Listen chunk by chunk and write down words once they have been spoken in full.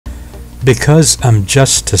Because I'm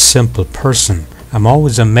just a simple person, I'm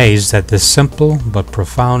always amazed at the simple but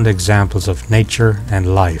profound examples of nature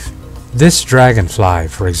and life. This dragonfly,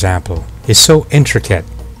 for example, is so intricate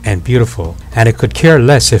and beautiful, and it could care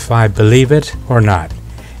less if I believe it or not,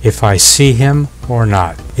 if I see him or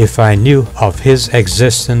not, if I knew of his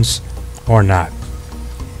existence or not.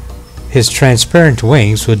 His transparent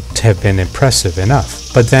wings would have been impressive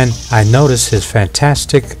enough, but then I noticed his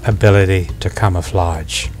fantastic ability to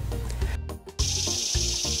camouflage.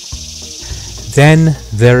 Then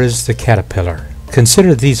there is the caterpillar.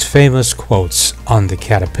 Consider these famous quotes on the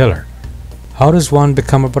caterpillar. "How does one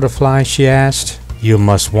become a butterfly?" she asked. "You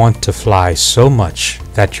must want to fly so much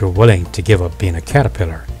that you're willing to give up being a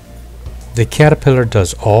caterpillar." The caterpillar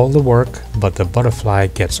does all the work, but the butterfly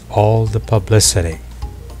gets all the publicity.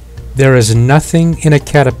 There is nothing in a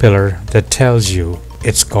caterpillar that tells you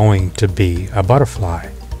it's going to be a butterfly.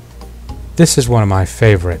 This is one of my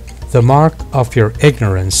favorite. The mark of your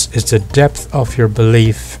ignorance is the depth of your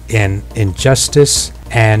belief in injustice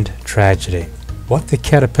and tragedy. What the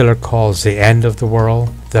caterpillar calls the end of the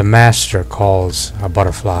world, the master calls a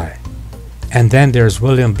butterfly. And then there's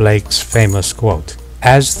William Blake's famous quote,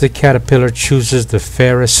 "As the caterpillar chooses the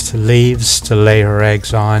fairest leaves to lay her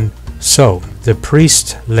eggs on, so the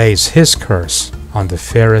priest lays his curse on the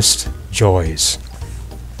fairest joys."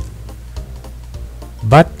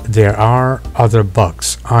 But there are other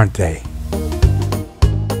bugs, aren't they?